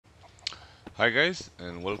Hi guys,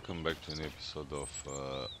 and welcome back to an episode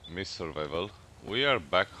of Miss Survival. We are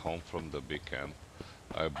back home from the big camp.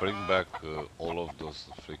 I bring back all of those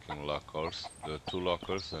freaking lockers, the two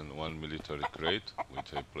lockers and one military crate,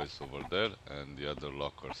 which I place over there, and the other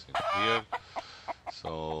lockers in here.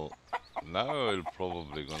 So now I'll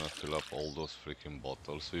probably gonna fill up all those freaking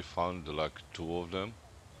bottles. We found like two of them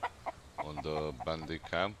on the bandit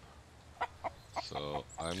camp, so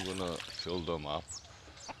I'm gonna fill them up.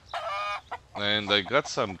 And I got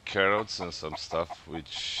some carrots and some stuff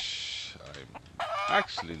which I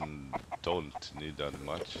actually don't need that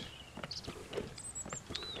much.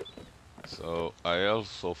 So I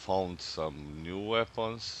also found some new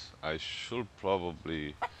weapons. I should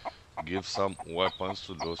probably give some weapons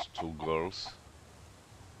to those two girls.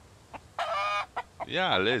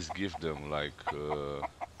 Yeah, let's give them like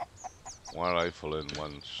one rifle and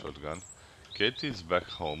one shotgun. Katie's back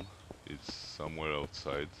home. It's somewhere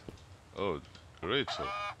outside. Oh, Rachel.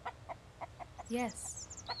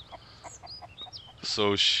 Yes.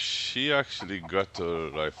 So she actually got a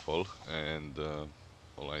rifle, and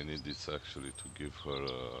all I need is actually to give her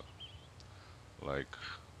like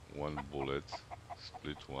one bullet,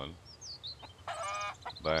 split one.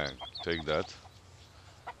 Bang, take that.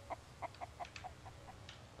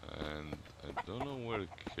 And I don't know where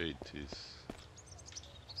Kate is.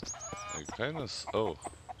 I kind of. Oh,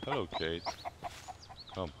 hello, Kate.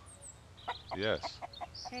 Come. Yes.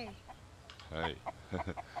 Hey. Hi.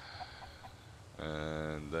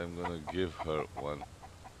 And I'm gonna give her one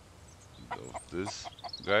of this,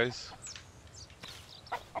 guys.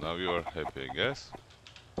 Now you are happy, I guess.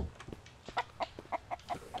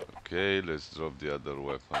 Okay, let's drop the other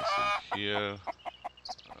weapons in here.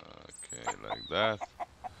 Okay, like that.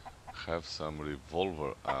 Have some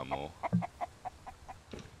revolver ammo.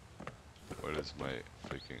 Where is my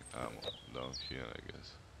freaking ammo? Down here, I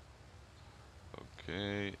guess.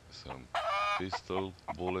 Okay, some pistol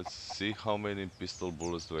bullets. See how many pistol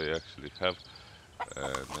bullets do I actually have?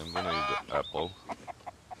 And I'm gonna eat the apple.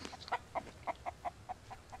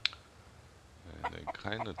 And I'm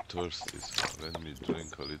kinda thirsty, so let me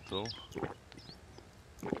drink a little.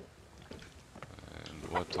 And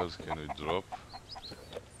what else can we drop?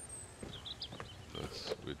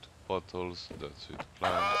 That's with bottles, that's with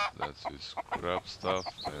plants, that's with scrap stuff,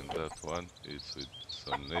 and that one is with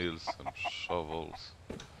some nails, some shovels.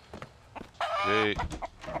 Okay,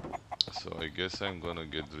 so I guess I'm gonna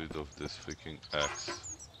get rid of this freaking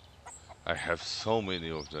axe. I have so many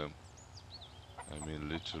of them. I mean,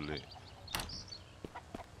 literally,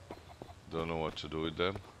 don't know what to do with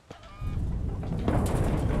them.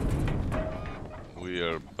 We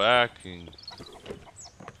are back in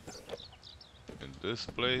this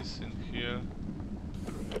place, in here.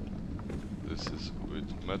 This is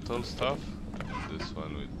with metal stuff. This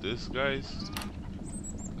one with this, guys.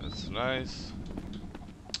 That's nice.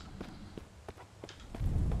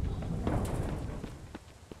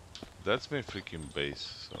 That's my freaking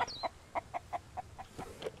base. So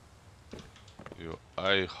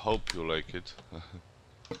I hope you like it.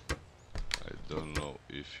 I don't know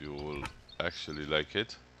if you will actually like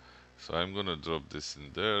it. So I'm gonna drop this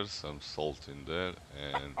in there, some salt in there,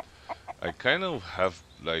 and I kind of have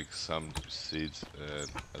like some seeds, and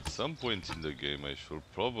at some point in the game I should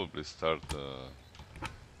probably start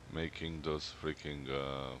making those freaking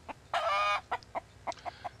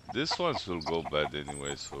these ones will go bad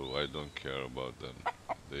anyway, so I don't care about them.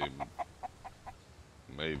 They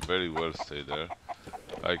may very well stay there.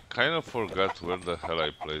 I kind of forgot where the hell I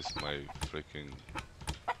placed my freaking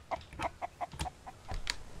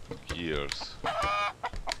gears.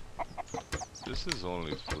 This is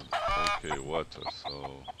only food. Okay, water.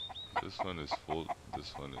 So this one is full.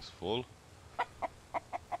 This one is full.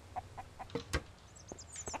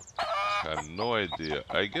 Have no idea.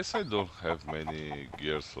 I guess I don't have many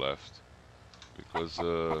gears left because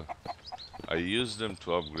I use them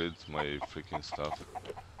to upgrade my freaking stuff.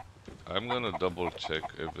 I'm gonna double check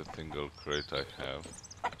every single crate I have.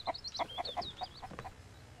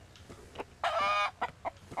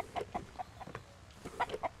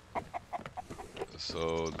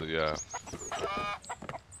 So yeah,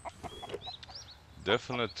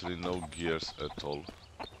 definitely no gears at all.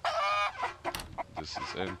 This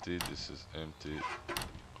is empty. This is empty.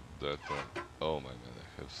 That one. Oh my god,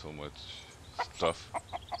 I have so much stuff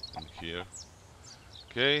in here.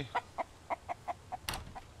 Okay,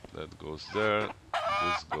 that goes there.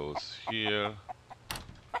 This goes here.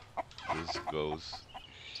 This goes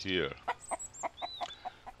here.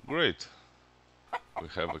 Great. We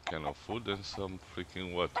have a can of food and some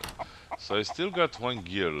freaking water. So I still got one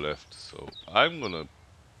gear left. So I'm gonna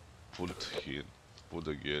put put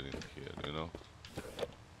the gear in here, you know.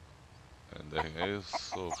 And I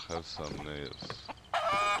also have some nails.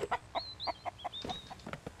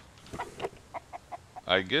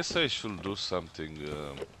 I guess I should do something,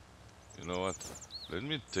 you know what? Let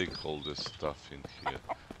me take all this stuff in here.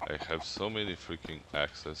 I have so many freaking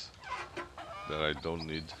axes that I don't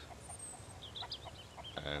need,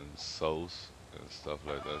 and saws and stuff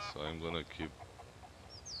like that, so I'm gonna keep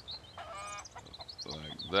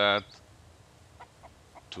like that.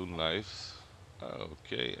 2 knives,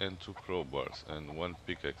 okay, and 2 crowbars and 1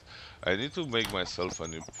 pickaxe. I need to make myself a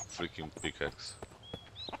new freaking pickaxe.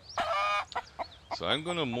 So I'm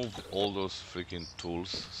gonna move all those freaking tools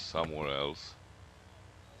somewhere else.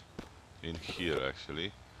 In here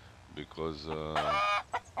actually, because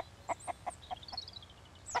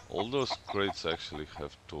all those crates actually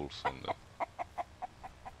have tools on them.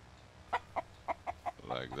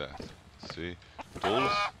 Like that. See?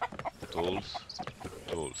 Tools, tools,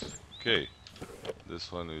 tools. Okay.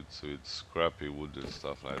 This one with scrappy wood and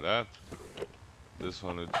stuff like that. This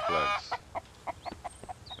one with planks.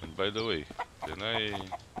 And by the way, can I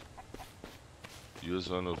use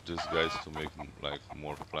one of these guys to make like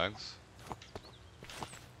more planks?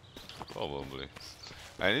 Probably.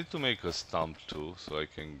 I need to make a stump too, so I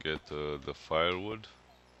can get the firewood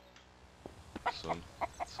soon.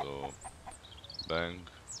 So, bang.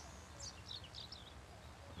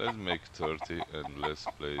 Let's make 30 and let's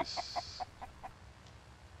place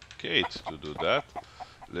Kate to do that.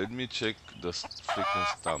 Let me check the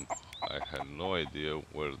freaking stump. I had no idea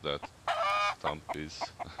where that stump is.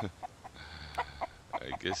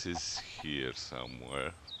 I guess it's here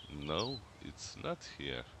somewhere. No, it's not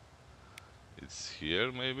here. It's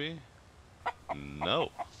here maybe?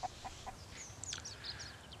 No.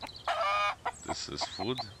 This is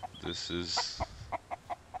food. This is...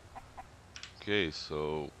 Okay,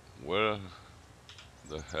 so where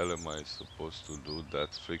the hell am I supposed to do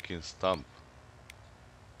that freaking stump?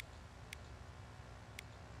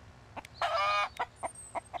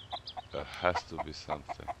 There has to be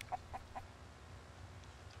something.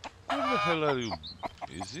 Where the hell are you?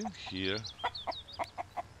 Is it here?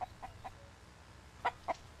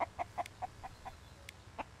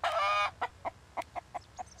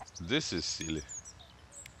 This is silly.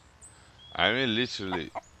 I mean,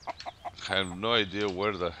 literally, I have no idea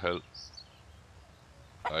where the hell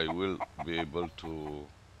I will be able to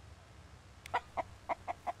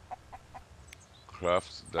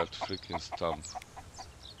craft that freaking stump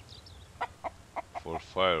for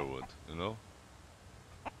firewood, you know?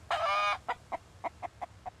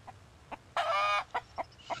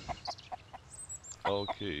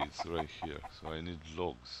 Okay, it's right here, so I need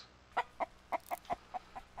logs.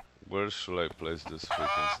 Where should I place this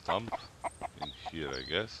freaking stump? In here, I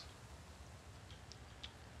guess.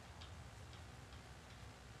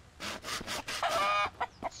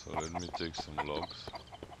 So let me take some logs.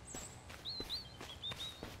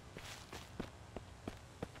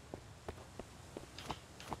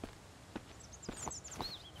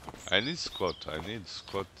 I need Scott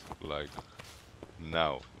like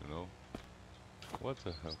now, you know? What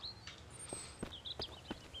the hell?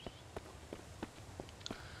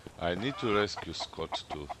 I need to rescue Scott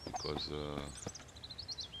too, because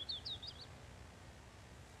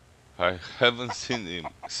I haven't seen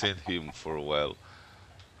him for a while.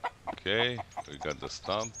 Okay, we got the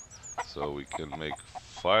stump, so we can make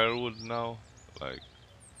firewood now, like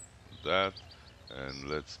that. And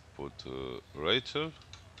let's put Rachel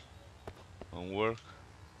on work.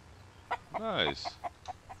 Nice.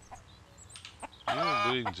 You're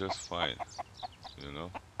doing just fine, you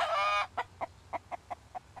know.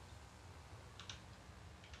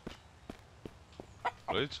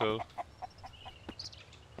 Rachel,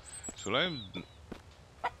 should I...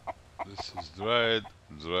 This is dried.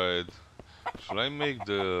 Should I make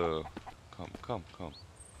the... Come.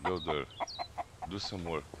 Go there. Do some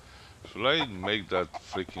work. Should I make that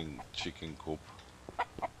freaking chicken coop?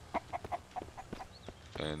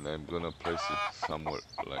 And I'm gonna place it somewhere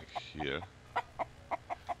like here.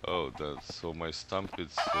 Oh, that's... So my stump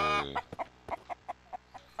is... I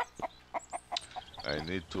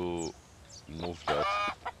need to move that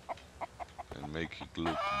and make it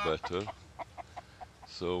look better.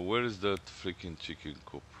 So where is that freaking chicken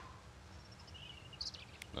coop?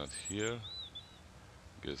 Not here.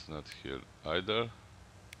 Guess not here either.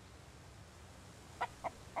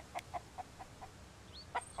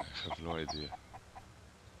 I have no idea.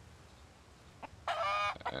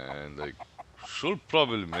 And I should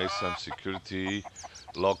probably make some security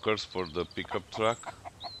lockers for the pickup truck.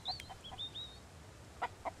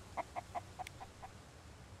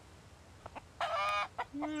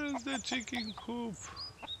 Where is the chicken coop.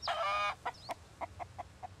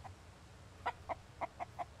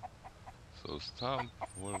 So stump,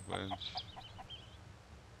 workbench.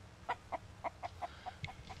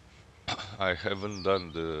 I haven't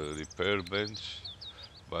done the repair bench,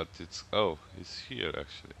 but it's here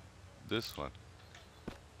actually. This one.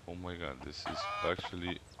 Oh my god, this is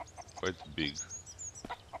actually quite big.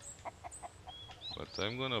 But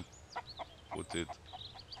I'm gonna put it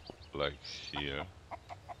like here.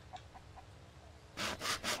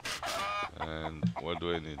 And what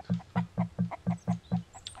do I need?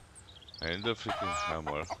 I need a freaking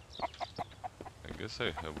hammer. I guess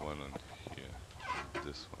I have one on here.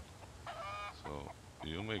 This one. So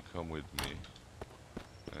you may come with me.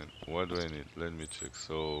 And what do I need? Let me check.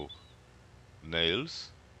 So nails,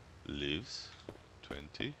 leaves,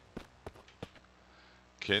 20.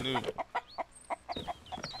 Can you...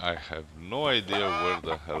 I have no idea where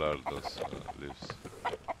the hell are those leaves.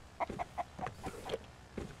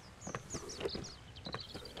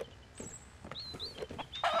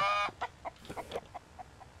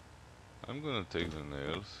 I'm gonna take the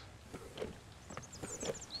nails.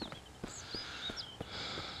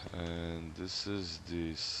 And this is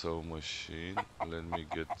the sew machine. Let me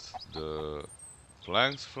get the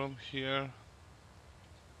planks from here.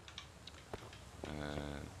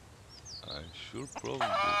 And I should probably...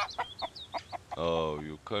 Oh,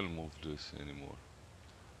 you can't move this anymore.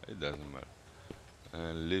 It doesn't matter.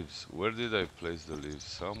 And leaves. Where did I place the leaves?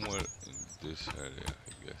 Somewhere in this area,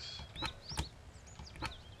 I guess.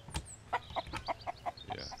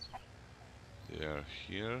 Yeah. They are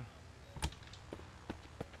here.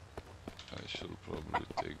 I should probably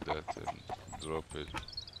take that and drop it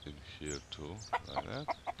in here too, like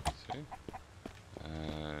that. See?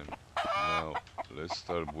 And now let's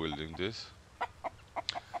start building this.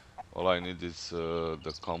 All I need is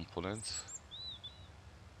the components,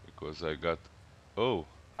 because I got... Oh!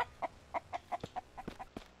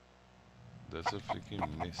 That's a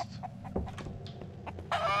freaking mist.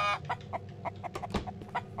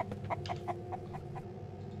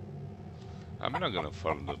 I'm not gonna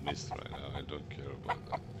farm the mist right now, I don't care about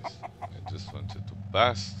that mist. I just wanted to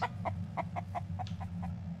pass.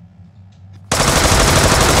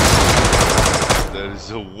 There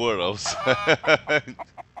is a war outside.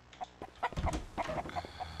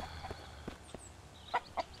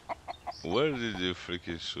 Where did you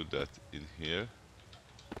freaking shoot that? In here?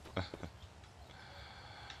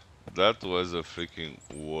 That was a freaking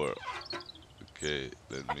war. Okay,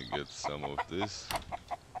 let me get some of this.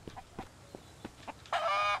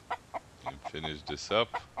 And finish this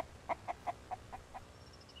up.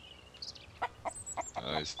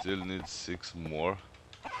 I still need 6 more.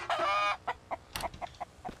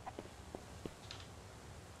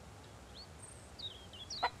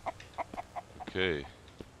 Okay.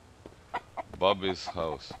 Bobby's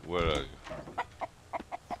house, where are you?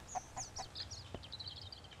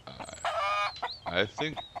 I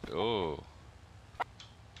think... Oh.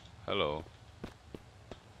 Hello.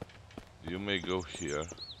 You may go here.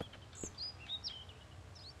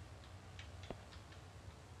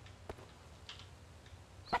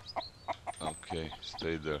 Okay,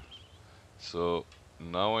 stay there. So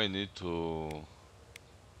now I need to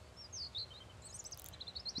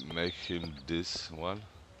make him this one.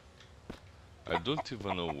 I don't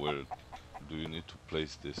even know where do you need to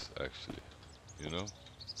place this actually, you know?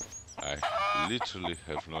 I literally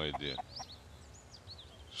have no idea.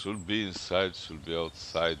 Should be inside, should be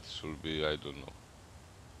outside, should be, I don't know.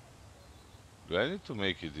 Do I need to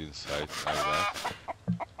make it inside like that?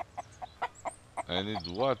 I need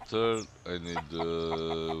water, I need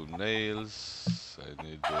nails, I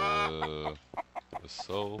need a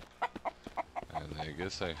saw, and I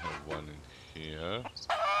guess I have one in here.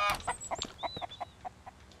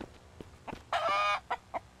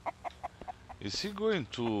 Is he going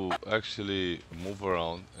to actually move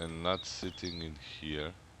around and not sitting in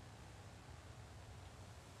here?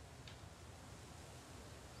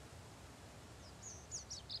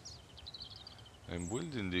 I'm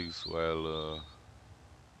building these while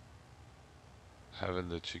having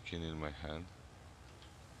the chicken in my hand.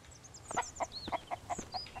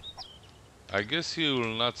 I guess he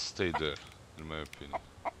will not stay there, in my opinion.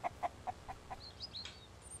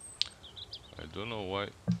 I don't know why.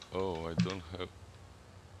 Oh, I don't have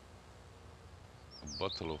a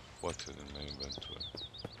bottle of water in my inventory.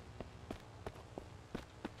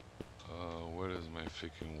 Where is my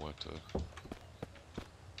freaking water?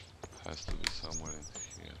 Has to be somewhere in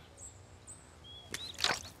here.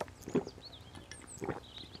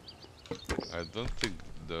 I don't think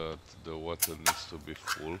that the water needs to be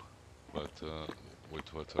full, but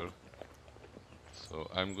with water. So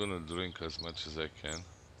I'm gonna drink as much as I can,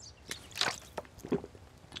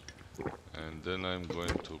 and then I'm going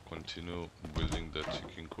to continue building the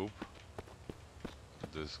chicken coop.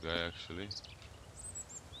 This guy actually.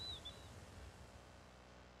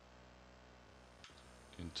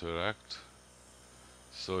 Interact.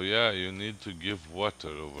 So yeah, you need to give water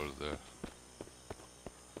over there.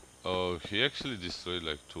 Oh, he actually destroyed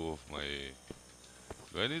like two of my...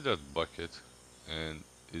 Do I need that bucket? And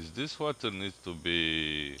is this water needs to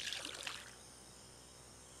be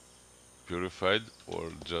purified or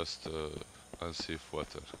just unsafe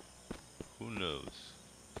water? Who knows?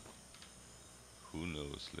 Who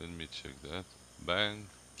knows? Let me check that. Bang,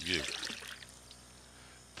 give.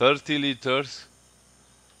 30 liters?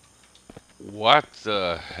 What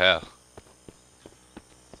the hell?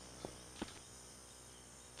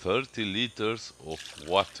 30 liters of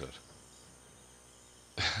water.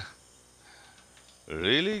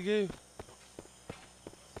 Really, Gabe?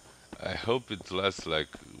 I hope it lasts like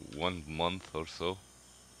 1 month or so.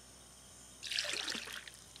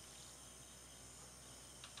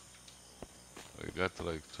 I got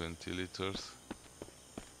like 20 liters.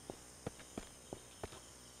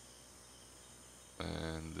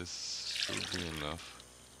 And this should be enough.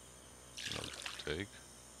 Not to take.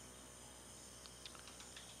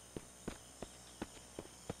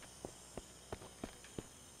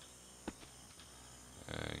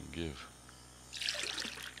 And give.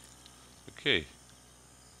 Okay.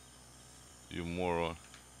 You moron.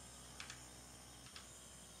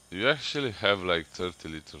 You actually have like 30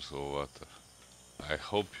 liters of water. I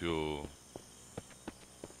hope you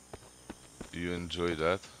enjoy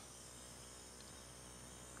that.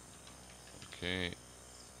 Okay.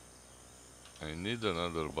 I need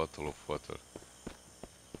another bottle of water.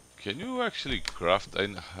 Can you actually craft?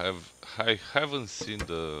 I haven't seen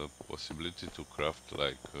the possibility to craft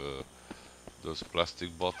like those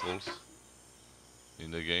plastic bottles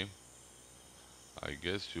in the game. I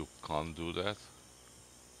guess you can't do that,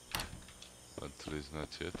 but at least not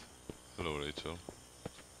yet. Hello, Rachel.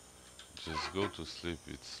 Just go to sleep.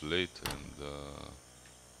 It's late, and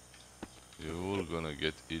you're all gonna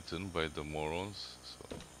get eaten by the morons. So,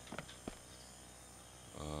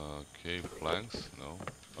 okay, planks. No,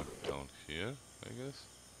 up down here, I guess.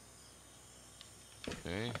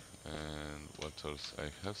 Okay, and what else?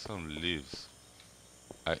 I have some leaves.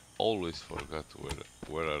 I always forgot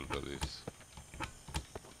where are the leaves.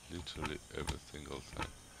 Literally every single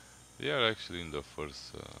time. They are actually in the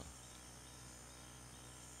first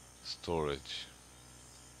storage.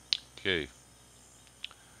 Okay.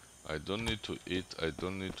 I don't need to eat. I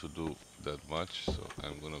don't need to do that much. So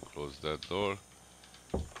I'm gonna close that door.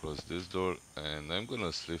 Close this door, and I'm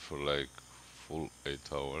gonna sleep for like full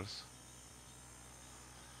 8 hours.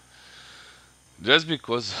 Just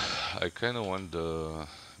because I kind of want the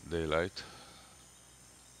daylight.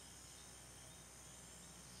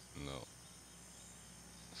 No,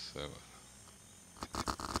 7.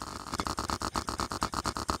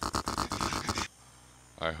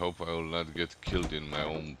 I hope I will not get killed in my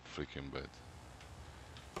own freaking bed.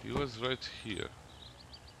 He was right here.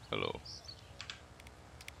 Hello.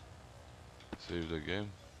 Save the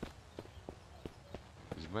game.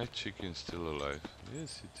 Is my chicken still alive?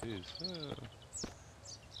 Yes, it is.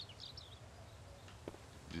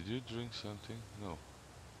 Did you drink something? No.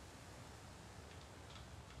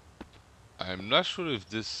 I'm not sure if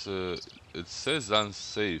this... it says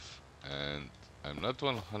unsafe, and I'm not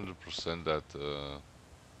 100% that...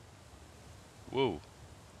 Whoa.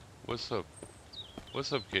 What's up?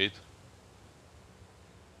 What's up, Kate?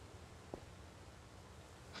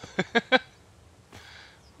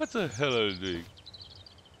 What the hell are you doing?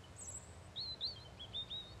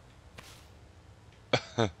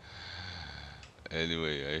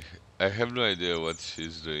 Anyway, I have no idea what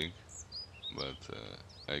she's doing, but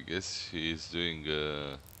I guess she is doing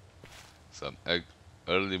some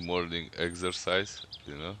early morning exercise,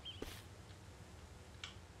 you know.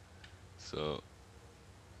 So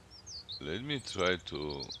let me try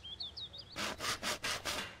to...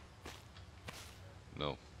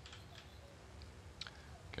 No,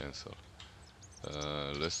 cancel.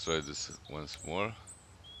 Let's try this once more.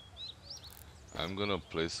 I'm gonna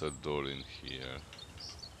place a door in here.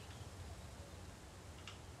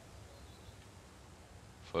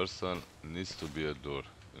 First one needs to be a door,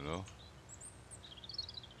 you know.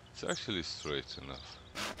 It's actually straight enough,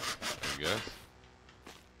 I guess.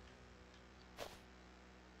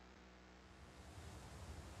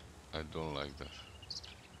 I don't like that.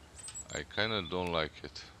 I kinda don't like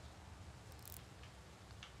it.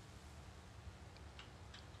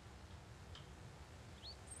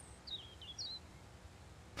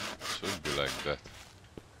 Should be like that.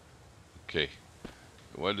 Okay,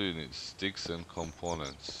 what do you need? Sticks and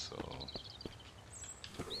components. So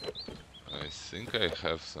I think I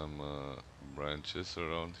have some branches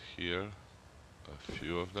around here, a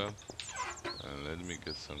few of them, and let me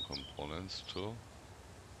get some components too.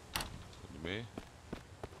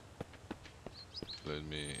 Let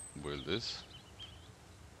me build this.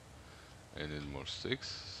 I need more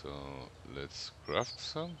sticks, so let's craft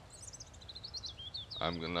some.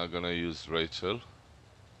 I'm not gonna use Rachel.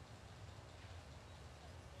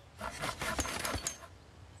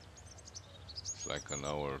 It's like an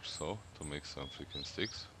hour or so to make some freaking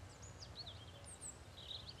sticks.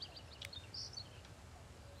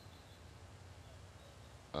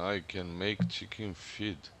 I can make chicken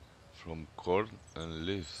feed from corn and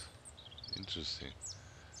leaves. Interesting.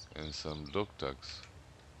 And some dog tags,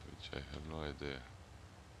 which I have no idea.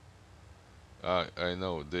 I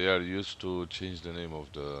know they are used to change the name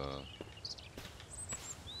of the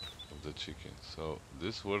chicken. So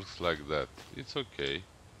this works like that. It's okay.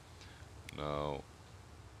 Now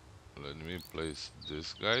let me place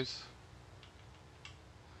this, guys.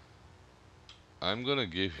 I'm gonna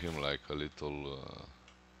give him like a little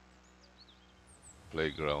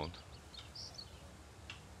playground.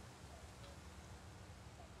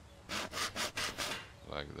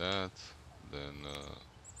 Like that. Then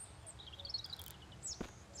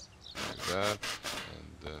like that. And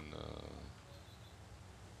then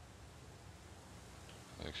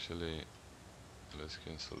actually let's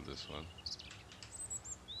cancel this one.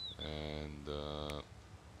 And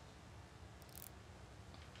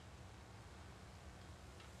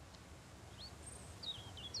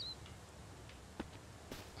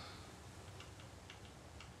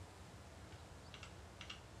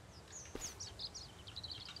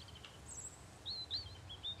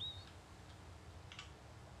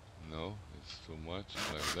no, it's too much,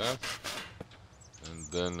 like that. And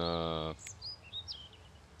then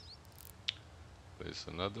place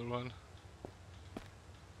another one.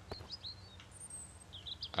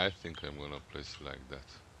 I think I'm gonna place it like that.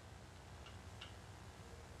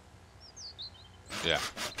 Yeah,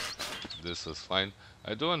 this is fine.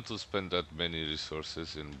 I don't want to spend that many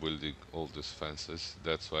resources in building all these fences.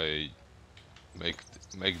 That's why I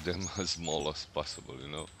make them as small as possible, you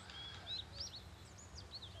know.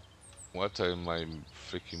 What am I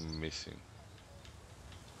freaking missing?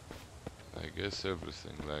 I guess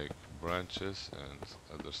everything, like branches and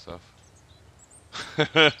other stuff.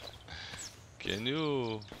 Can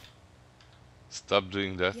you stop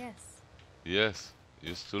doing that? Yes. Yes,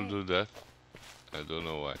 you still Hey. do that? I don't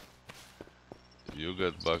know why. You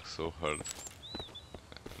get bugged so hard,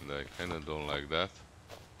 and I kinda don't like that.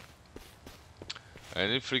 I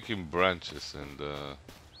need freaking branches, and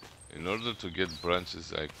in order to get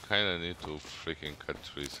branches, I kinda need to freaking cut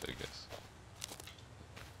trees, I guess.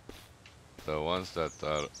 The ones that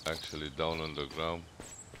are actually down on the ground.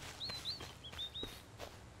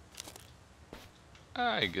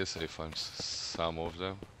 I guess I found some of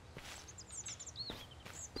them,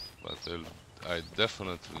 but I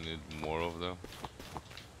definitely need more of them.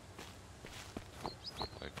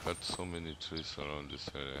 I cut so many trees around this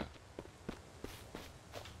area.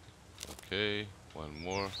 Okay, one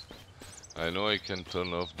more. I know I can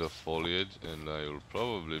turn off the foliage and I will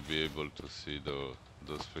probably be able to see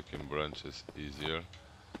those freaking branches easier,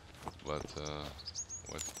 but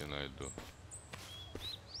what can I do?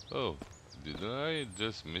 Oh, did I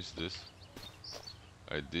just miss this?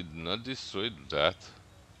 I did not destroy that.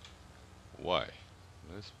 Why?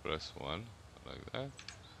 Let's press 1 like that.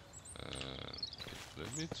 And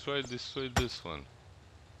let me try destroy this one.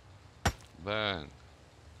 Bang.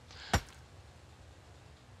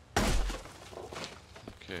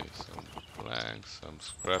 Okay, some planks, some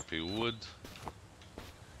scrappy wood.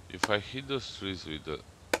 If I hit those trees with the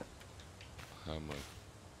hammer,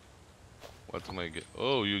 what am I get?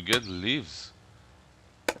 Oh, you get leaves.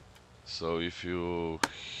 So if you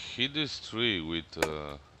hit this tree with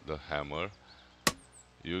the hammer,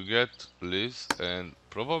 you get leaves and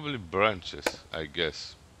probably branches, I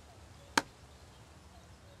guess.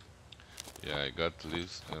 Yeah, I got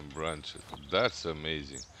leaves and branches. That's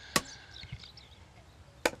amazing.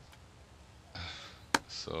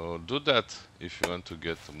 So do that if you want to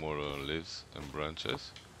get more leaves and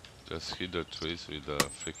branches. Just hit the trees with a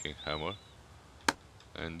freaking hammer,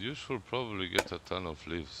 and you should probably get a ton of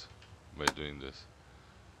leaves by doing this.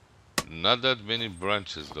 Not that many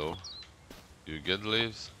branches though. You get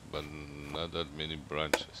leaves, but not that many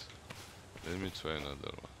branches. Let me try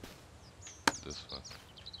another one. This one.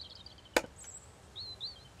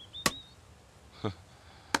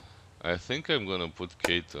 I think I'm gonna put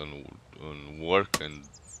Kate on work and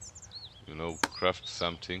you know, craft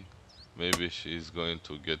something. Maybe she's going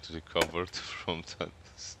to get recovered from that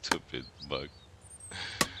stupid bug.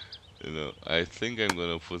 You know, I think I'm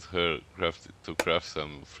gonna put her craft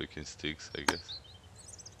some freaking sticks, I guess.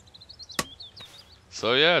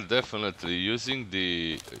 So yeah, definitely using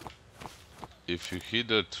the if you hit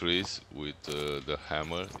the trees with the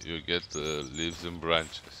hammer, you get leaves and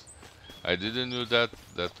branches. I didn't know that.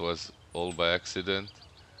 That was all by accident.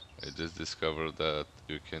 I just discovered that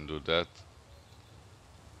you can do that.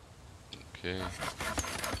 Okay.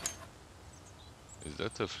 Is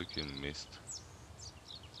that a freaking mist?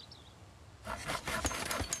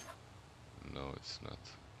 No, it's not.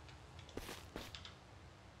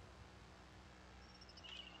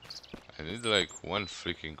 I need like one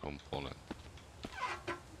freaking component.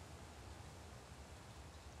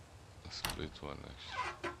 A split one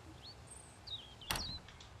actually.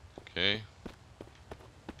 Okay.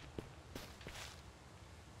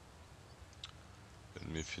 Let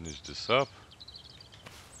me finish this up.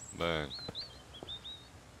 Bang.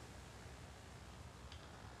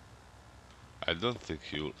 I don't think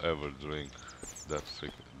you'll ever drink that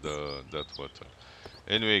water.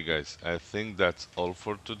 Anyway, guys, I think that's all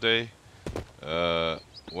for today. Uh,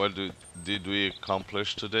 did we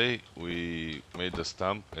accomplish today? We made the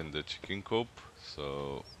stump and the chicken coop.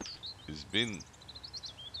 So it's been.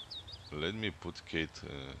 Let me put Kate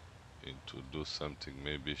in to do something.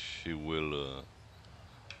 Maybe she will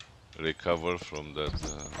recover from that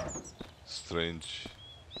strange.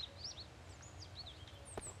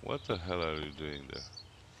 What the hell are you doing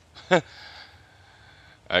there?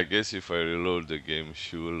 I guess if I reload the game,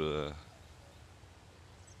 she will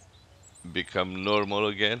become normal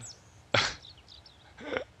again.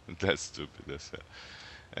 That's stupid as hell.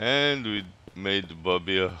 And we made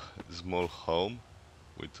Bobby a small home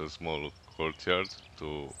with a small courtyard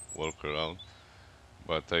to walk around.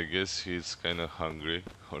 But I guess he's kinda hungry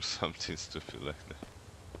or something stupid like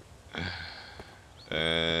that.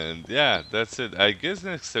 And yeah, that's it. I guess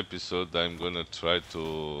next episode I'm gonna try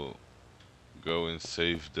to go and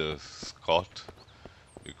save the Scott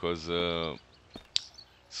because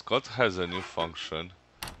Scott has a new function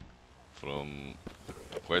from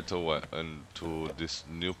quite a while and to this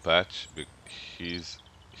new patch. He's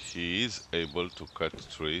he is able to cut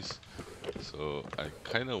trees, so I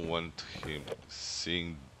kind of want him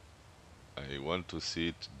seeing. I want to see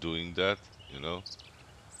it doing that, you know,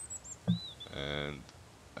 and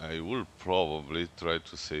I will probably try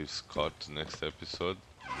to save Scott next episode,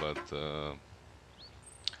 but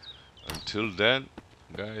until then,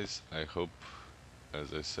 guys, I hope,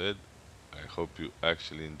 as I said, I hope you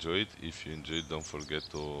actually enjoyed. If you enjoyed, don't forget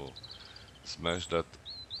to smash that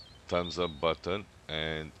thumbs up button,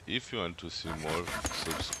 and if you want to see more,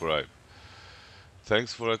 subscribe.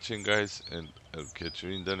 Thanks for watching, guys, and I'll catch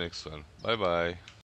you in the next one. Bye bye.